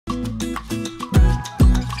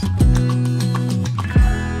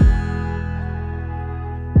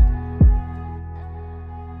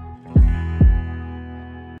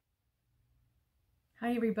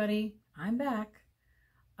Hi everybody, I'm back.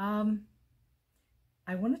 I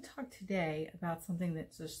want to talk today about something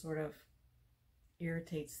that just sort of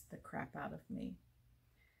irritates the crap out of me.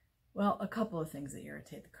 Well, a couple of things that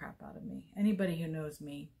irritate the crap out of me. Anybody who knows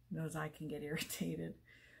me knows I can get irritated.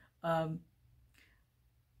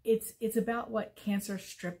 It's about what cancer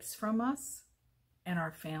strips from us and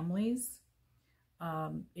our families.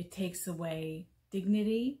 It takes away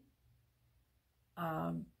dignity.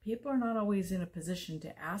 People are not always in a position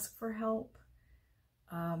to ask for help.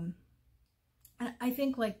 I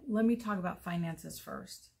think, let me talk about finances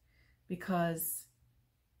first, because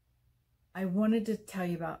I wanted to tell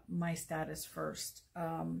you about my status first.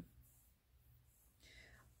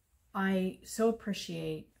 I so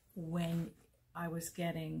appreciate when I was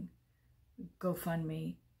getting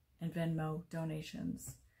GoFundMe and Venmo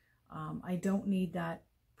donations. I don't need that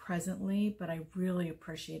presently, but I really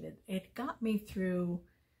appreciate it. It got me through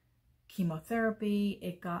chemotherapy.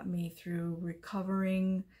 It got me through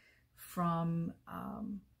recovering from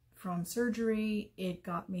surgery. It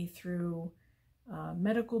got me through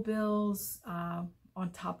medical bills on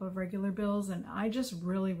top of regular bills, and I just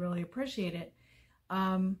really, really appreciate it.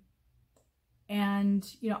 And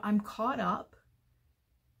I'm caught up.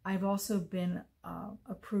 I've also been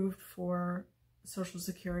approved for Social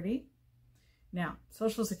Security. Now,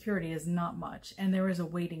 Social Security is not much, and there is a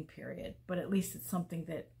waiting period, but at least it's something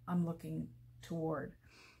that I'm looking toward.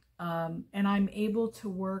 And I'm able to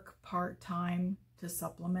work part-time to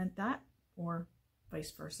supplement that, or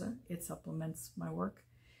vice versa. It supplements my work.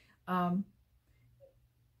 Not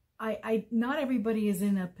everybody is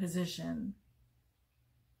in a position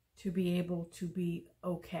to be able to be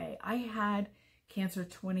okay. I had cancer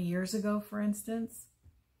 20 years ago, for instance,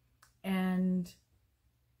 and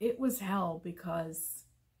it was hell because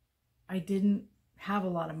I didn't have a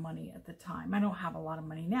lot of money at the time. I don't have a lot of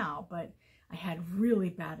money now, but I had really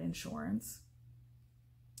bad insurance.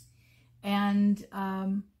 And I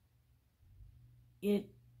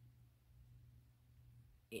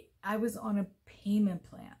was on a payment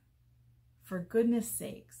plan. For goodness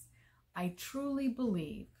sakes, I truly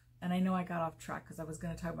believe, and I know I got off track because I was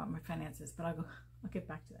going to talk about my finances, but I'll get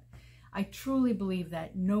back to that. I truly believe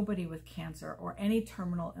that nobody with cancer or any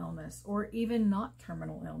terminal illness, or even not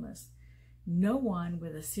terminal illness, no one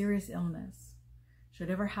with a serious illness should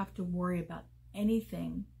ever have to worry about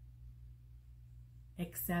anything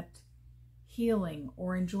except healing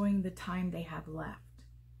or enjoying the time they have left.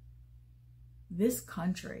 This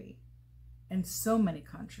country, and so many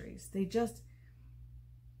countries, they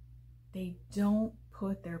don't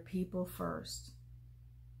put their people first.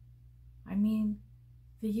 I mean,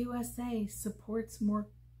 the USA supports more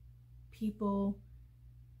people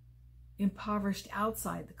impoverished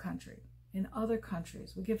outside the country, in other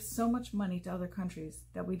countries. We give so much money to other countries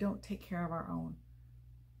that we don't take care of our own.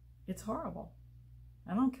 It's horrible.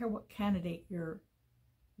 I don't care what candidate you're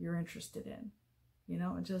interested in.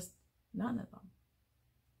 Just none of them.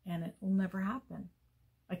 And it will never happen.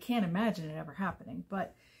 I can't imagine it ever happening,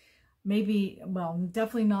 but maybe, well,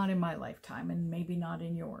 definitely not in my lifetime, and maybe not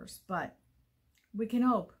in yours, but we can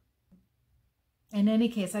hope. In any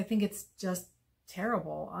case, I think it's just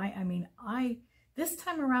terrible. I mean, this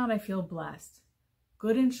time around, I feel blessed.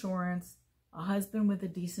 Good insurance, a husband with a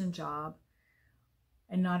decent job,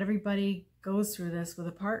 and not everybody goes through this with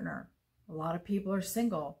a partner. A lot of people are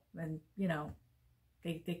single, and,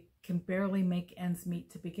 they can barely make ends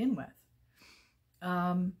meet to begin with.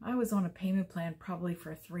 I was on a payment plan probably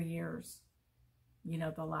for 3 years,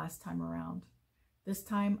 the last time around. This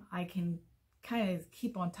time, I can kind of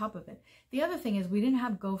keep on top of it. The other thing is we didn't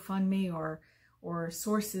have GoFundMe or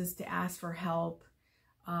sources to ask for help.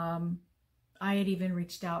 I had even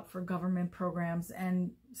reached out for government programs,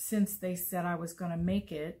 and since they said I was going to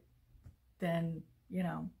make it, then,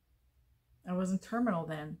 I wasn't terminal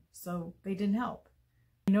then, so they didn't help.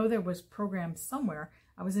 I know there was programs somewhere.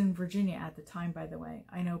 I was in Virginia at the time, by the way.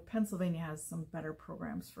 I know Pennsylvania has some better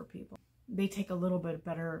programs for people. They take a little bit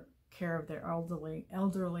better care of their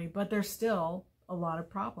elderly, but there's still a lot of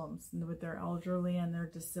problems with their elderly and their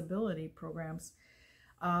disability programs.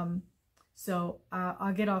 So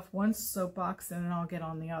I'll get off one soapbox and then I'll get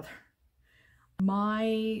on the other.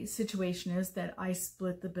 My situation is that I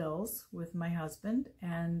split the bills with my husband,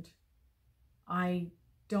 and I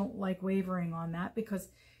don't like wavering on that because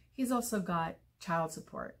he's also got child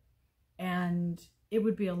support, and it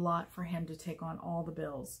would be a lot for him to take on all the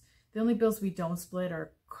bills. The only bills we don't split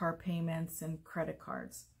are car payments and credit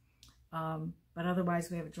cards. But otherwise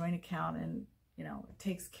we have a joint account, and, it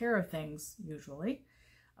takes care of things usually.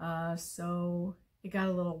 So it got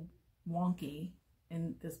a little wonky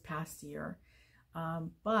in this past year.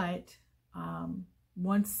 But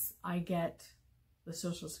once I get the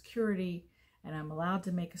Social Security and I'm allowed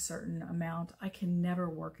to make a certain amount, I can never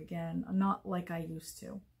work again. Not like I used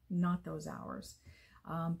to, not those hours.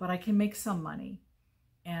 But I can make some money.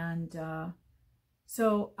 And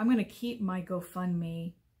so I'm going to keep my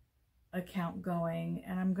GoFundMe account going,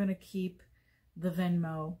 and I'm going to keep the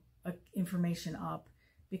Venmo information up,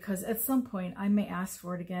 because at some point I may ask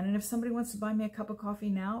for it again. And if somebody wants to buy me a cup of coffee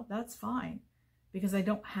now, that's fine, because I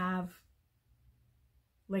don't have,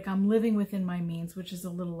 like, I'm living within my means, which is a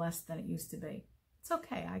little less than it used to be. It's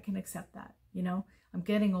okay. I can accept that. You know, I'm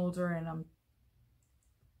getting older, and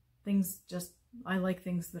I like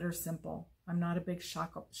things that are simple. I'm not a big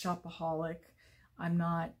shopaholic. I'm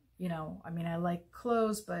not, you know, I mean, I like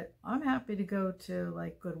clothes, but I'm happy to go to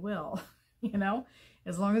like Goodwill, you know,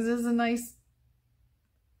 as long as it's a nice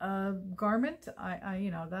garment, I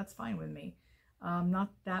you know, that's fine with me. I'm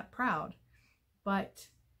not that proud, but,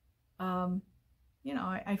 you know,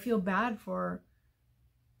 I feel bad for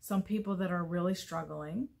some people that are really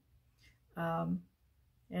struggling. And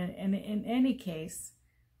in any case,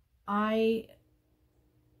 I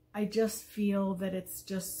just feel that it's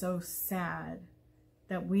just so sad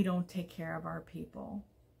that we don't take care of our people,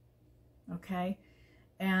 okay?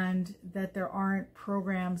 And that there aren't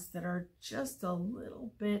programs that are just a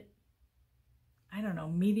little bit, I don't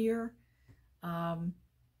know, meatier.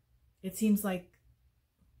 It seems like,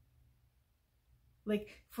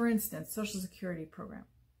 for instance, Social Security program.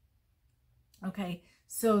 Okay,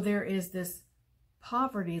 so there is this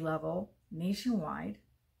poverty level nationwide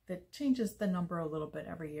that changes the number a little bit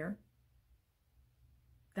every year.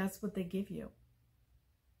 That's what they give you.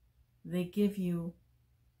 They give you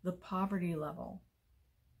the poverty level.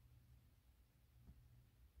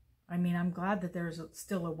 I mean, I'm glad that there's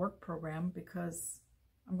still a work program, because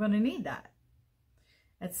I'm going to need that.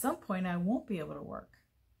 At some point, I won't be able to work.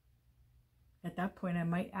 At that point, I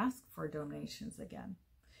might ask for donations again,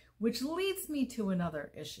 which leads me to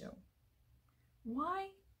another issue. Why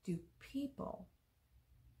do people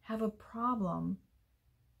have a problem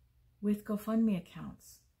with GoFundMe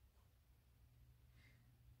accounts?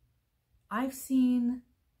 I've seen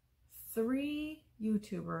 3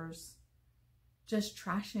 YouTubers just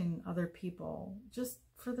trashing other people just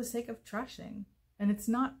for the sake of trashing. And it's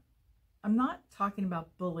not, I'm not talking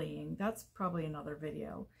about bullying. That's probably another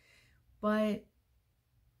video. But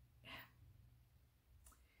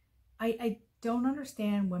I don't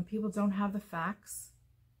understand when people don't have the facts.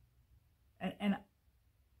 And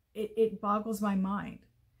it boggles my mind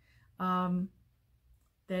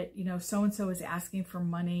that, you know, so-and-so is asking for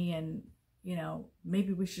money, and, you know,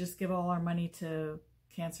 maybe we should just give all our money to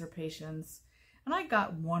cancer patients. And I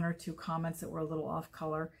got 1 or 2 comments that were a little off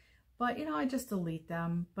color, but, you know, I just delete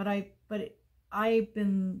them. But I've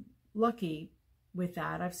been lucky with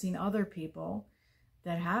that. I've seen other people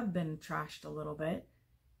that have been trashed a little bit.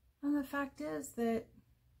 And the fact is that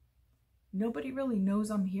nobody really knows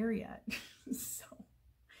I'm here yet. So,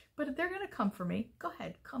 but if they're going to come for me, go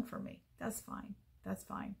ahead, come for me. That's fine. That's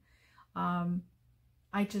fine.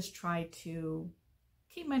 I just try to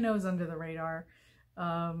keep my nose under the radar.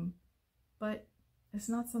 But it's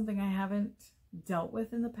not something I haven't dealt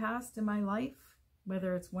with in the past in my life,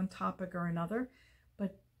 whether it's one topic or another.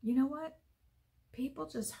 But you know what? People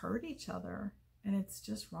just hurt each other, and it's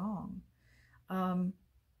just wrong.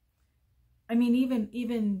 I mean,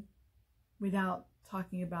 even without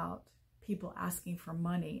talking about people asking for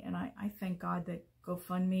money, and I thank God that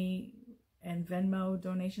GoFundMe and Venmo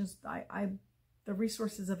donations, the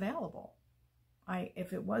resources available.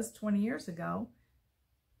 If it was 20 years ago,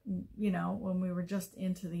 you know, when we were just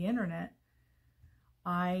into the internet,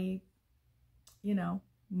 I, you know,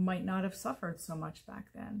 might not have suffered so much back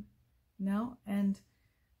then. No, and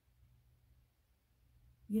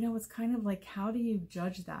you know, it's kind of like, how do you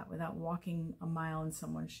judge that without walking a mile in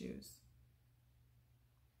someone's shoes?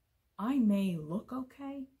 I may look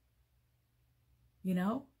okay, you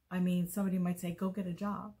know, I mean, somebody might say, go get a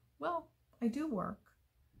job. Well, I do work,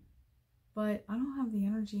 but I don't have the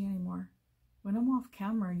energy anymore. When I'm off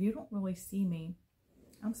camera, you don't really see me.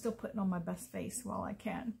 I'm still putting on my best face while I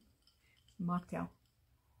can. Mocktail.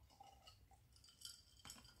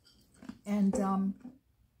 And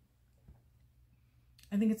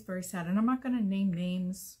I think it's very sad. And I'm not going to name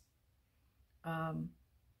names,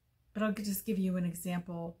 but I'll just give you an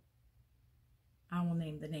example. I will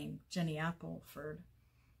name the name, Jenny Appleford.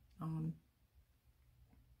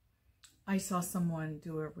 I saw someone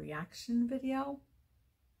do a reaction video,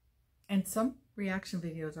 and some reaction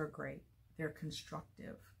videos are great. They're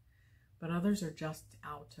constructive, but others are just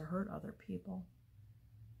out to hurt other people.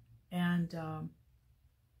 And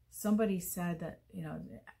somebody said that, you know,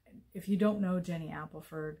 if you don't know Jenny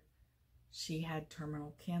Appleford, she had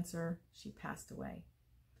terminal cancer. She passed away.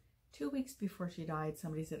 2 weeks before she died,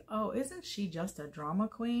 somebody said, "Oh, isn't she just a drama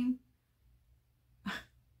queen?"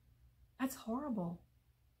 That's horrible.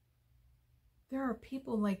 There are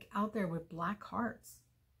people like out there with black hearts.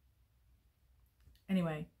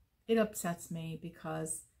 Anyway, it upsets me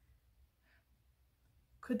because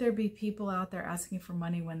could there be people out there asking for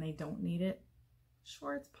money when they don't need it?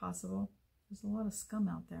 Sure, it's possible. There's a lot of scum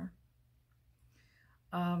out there.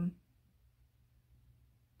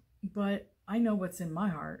 But I know what's in my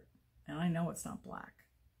heart, and I know it's not black.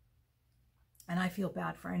 And I feel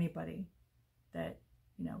bad for anybody that,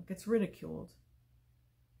 you know, gets ridiculed.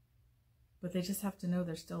 But they just have to know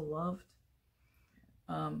they're still loved.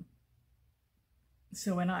 And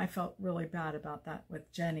I felt really bad about that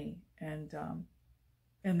with Jenny, and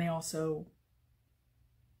they also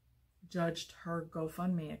judged her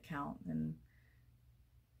GoFundMe account, and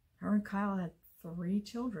her and Kyle had 3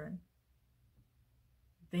 children.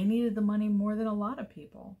 They needed the money more than a lot of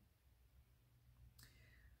people.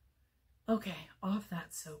 Okay, off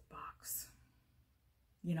that soapbox.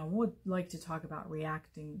 You know, would like to talk about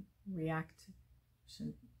reaction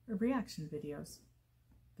videos.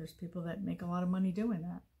 There's people that make a lot of money doing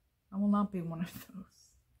that. I will not be one of those,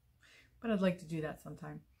 but I'd like to do that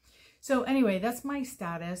sometime. So anyway, that's my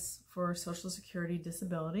status for Social Security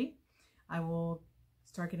disability. I will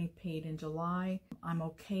start getting paid in July. I'm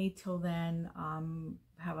okay till then.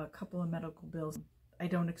 Have a couple of medical bills. I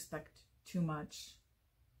don't expect too much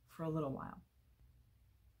for a little while.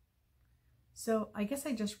 So I guess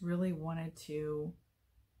I just really wanted to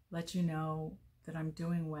let you know that I'm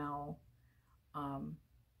doing well.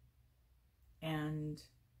 And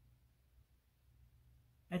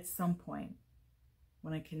at some point,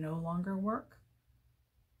 when I can no longer work,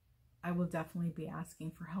 I will definitely be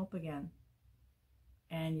asking for help again.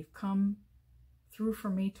 And you've come through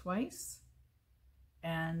for me twice.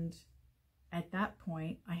 And at that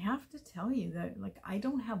point, I have to tell you that, like, I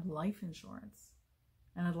don't have life insurance.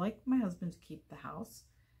 And I'd like my husband to keep the house.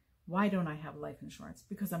 Why don't I have life insurance?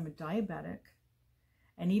 Because I'm a diabetic.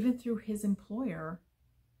 And even through his employer,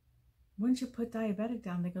 once you put diabetic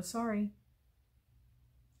down, they go, sorry.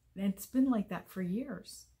 And it's been like that for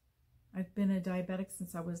years. I've been a diabetic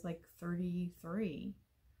since I was like 33.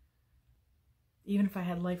 Even if I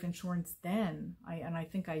had life insurance then, I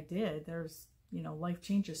think I did, there's, you know, life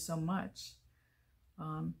changes so much.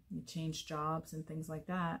 You change jobs and things like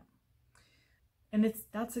that. And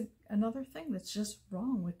that's another thing that's just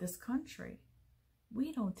wrong with this country.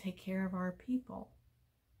 We don't take care of our people.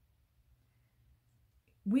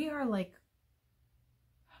 We are like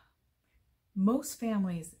most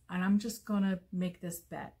families, and I'm just going to make this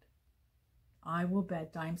bet. I will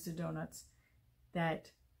bet dimes to donuts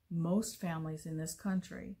that most families in this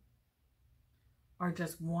country are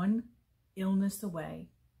just one illness away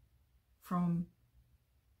from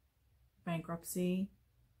bankruptcy,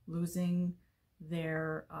 losing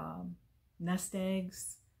their nest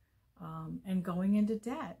eggs, and going into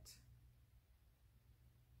debt.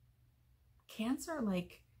 Cancer,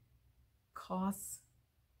 like, costs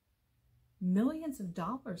millions of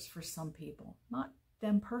dollars for some people, not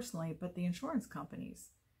them personally, but the insurance companies.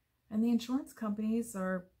 And the insurance companies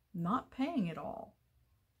are not paying it all.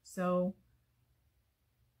 So,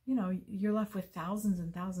 you know, you're left with thousands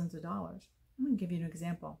and thousands of dollars. I'm going to give you an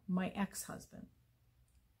example. My ex-husband,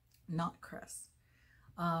 not Chris,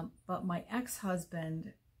 but my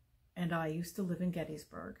ex-husband and I used to live in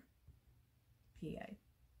Gettysburg, PA.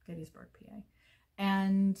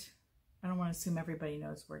 And I don't want to assume everybody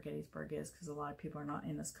knows where Gettysburg is because a lot of people are not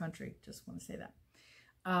in this country. Just want to say that.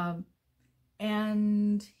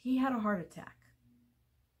 And he had a heart attack.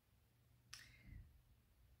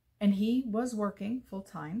 And he was working full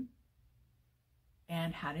time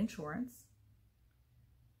and had insurance.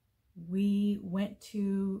 We went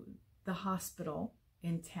to the hospital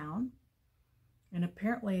in town, and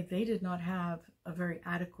apparently they did not have a very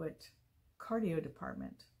adequate cardio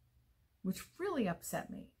department, which really upset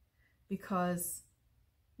me because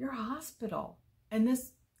you're a hospital. And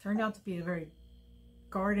this turned out to be a very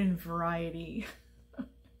garden variety. I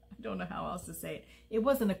don't know how else to say it. It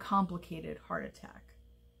wasn't a complicated heart attack.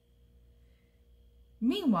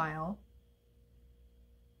 Meanwhile,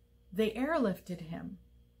 they airlifted him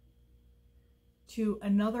to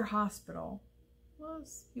another hospital.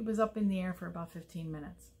 He was up in the air for about 15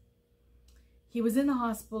 minutes. He was in the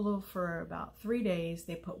hospital for about 3 days.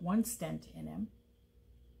 They put 1 stent in him.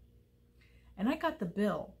 And I got the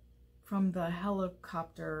bill from the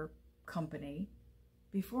helicopter company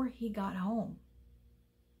before he got home.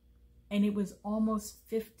 And it was almost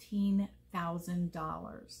 $15,000.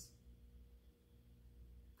 $100,000.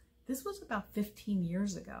 This was about 15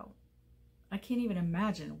 years ago. I can't even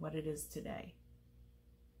imagine what it is today.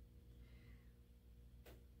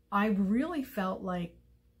 I really felt like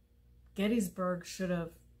Gettysburg should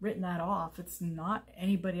have written that off. It's not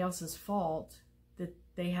anybody else's fault that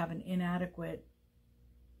they have an inadequate,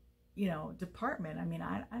 department. I mean,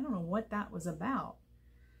 I don't know what that was about.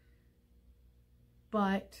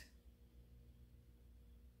 But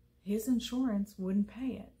his insurance wouldn't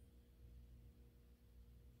pay it.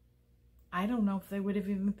 I don't know if they would have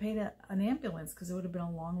even paid an ambulance because it would have been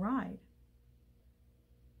a long ride.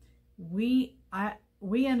 We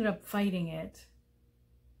ended up fighting it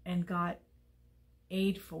and got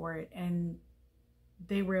aid for it, and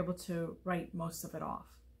they were able to write most of it off.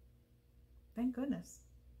 Thank goodness.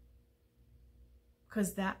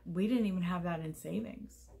 Because we didn't even have that in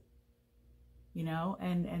savings.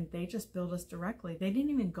 And they just billed us directly. They didn't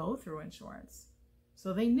even go through insurance.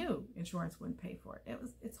 So they knew insurance wouldn't pay for it.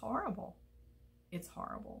 It's horrible. It's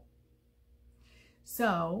horrible.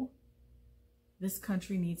 So this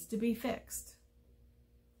country needs to be fixed.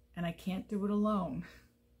 And I can't do it alone.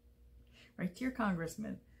 Right to your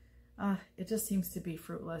congressman. It just seems to be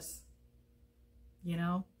fruitless.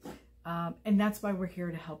 And that's why we're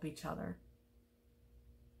here to help each other.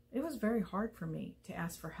 It was very hard for me to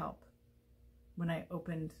ask for help when I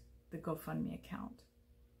opened the GoFundMe account.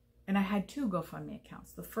 And I had 2 GoFundMe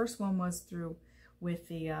accounts. The first one was with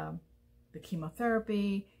the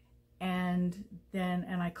chemotherapy, and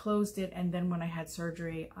I closed it, and then when I had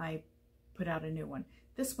surgery, I put out a new one.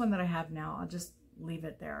 This one that I have now, I'll just leave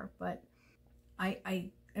it there. But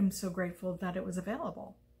I am so grateful that it was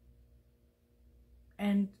available.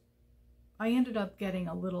 And I ended up getting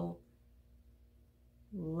a little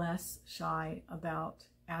less shy about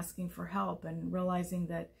asking for help and realizing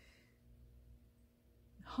that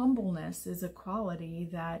humbleness is a quality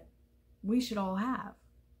that we should all have.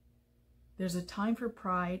 There's a time for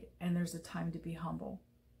pride and there's a time to be humble.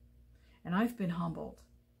 And I've been humbled.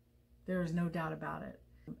 There is no doubt about it.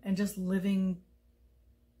 And just living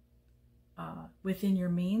within your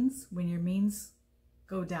means, when your means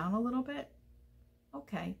go down a little bit,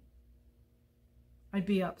 okay. I'd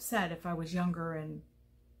be upset if I was younger and,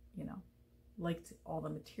 liked all the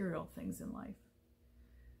material things in life.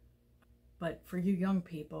 But for you young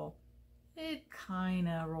people, it kind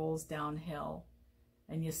of rolls downhill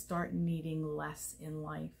and you start needing less in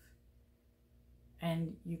life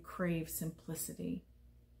and you crave simplicity.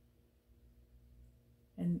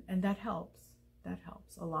 And that helps. That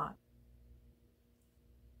helps a lot.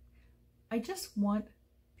 I just want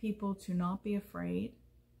people to not be afraid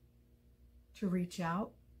to reach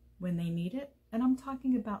out when they need it. And I'm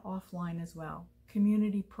talking about offline as well.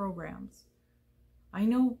 Community programs. I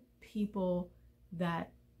know people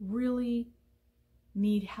that really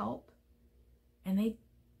need help and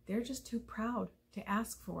they're just too proud to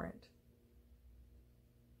ask for it.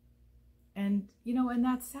 And, and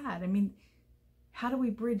that's sad. I mean, how do we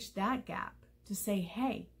bridge that gap to say,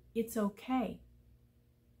 hey, it's okay.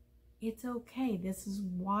 It's okay. This is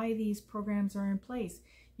why these programs are in place.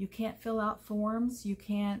 You can't fill out forms. You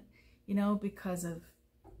can't, because of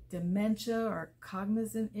dementia or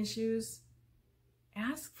cognizant issues.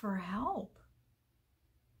 Ask for help.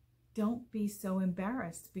 Don't be so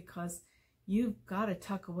embarrassed because you've got to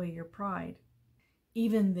tuck away your pride.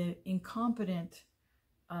 Even the incompetent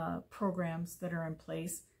programs that are in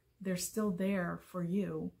place, they're still there for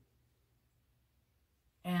you.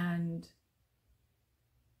 And,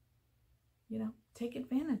 take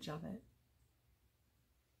advantage of it.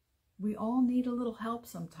 We all need a little help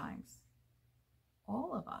sometimes.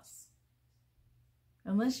 All of us.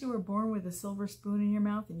 Unless you were born with a silver spoon in your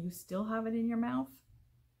mouth and you still have it in your mouth,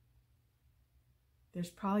 there's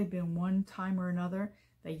probably been one time or another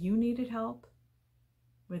that you needed help.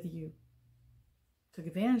 Whether you took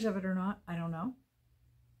advantage of it or not, I don't know.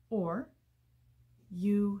 Or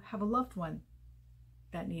you have a loved one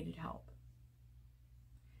that needed help.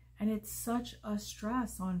 And it's such a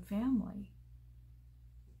stress on family.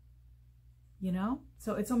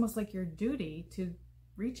 So it's almost like your duty to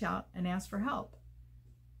reach out and ask for help.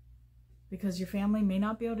 Because your family may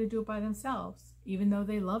not be able to do it by themselves, even though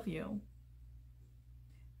they love you.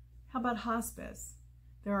 How about hospice?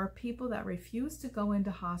 There are people that refuse to go into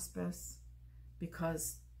hospice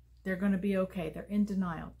because they're going to be okay. They're in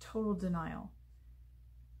denial, total denial.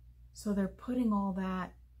 So they're putting all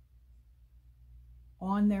that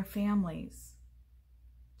on their families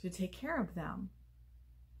to take care of them.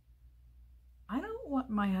 I don't want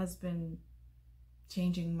my husband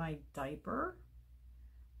changing my diaper.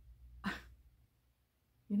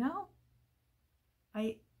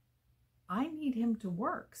 I need him to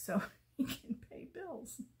work so he can pay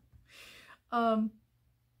bills.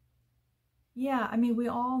 Yeah, I mean, we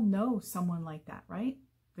all know someone like that, right?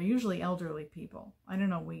 They're usually elderly people. I don't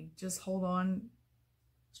know, we just hold on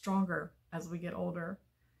stronger as we get older.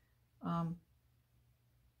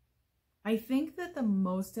 I think that the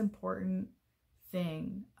most important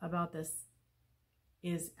thing about this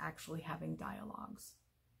is actually having dialogues.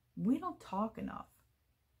 We don't talk enough.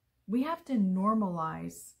 We have to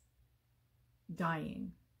normalize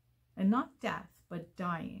dying, and not death, but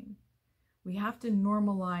dying. We have to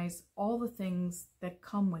normalize all the things that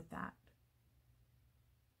come with that.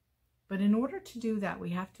 But in order to do that,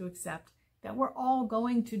 we have to accept that we're all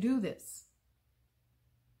going to do this.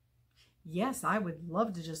 Yes, I would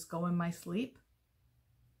love to just go in my sleep.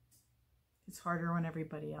 It's harder on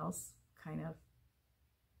everybody else, kind of.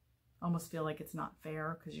 Almost feel like it's not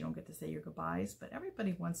fair because you don't get to say your goodbyes, but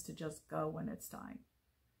everybody wants to just go when it's time.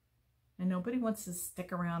 And nobody wants to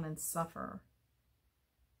stick around and suffer.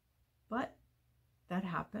 But that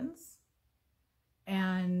happens.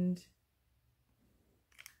 And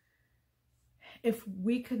if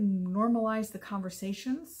we could normalize the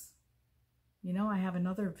conversations, you know, I have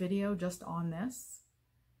another video just on this.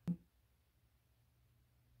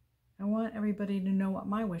 I want everybody to know what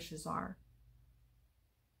my wishes are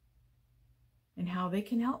and how they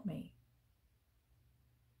can help me.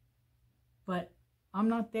 But I'm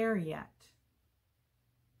not there yet.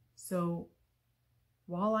 So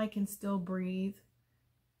while I can still breathe,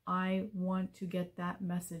 I want to get that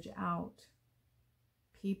message out.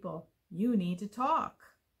 People, you need to talk.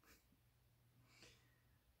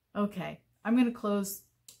 Okay, I'm going to close,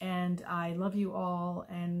 and I love you all,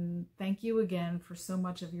 and thank you again for so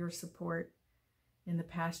much of your support in the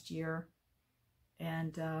past year.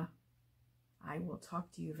 And I will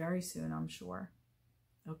talk to you very soon, I'm sure.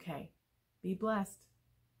 Okay, be blessed.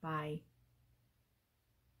 Bye.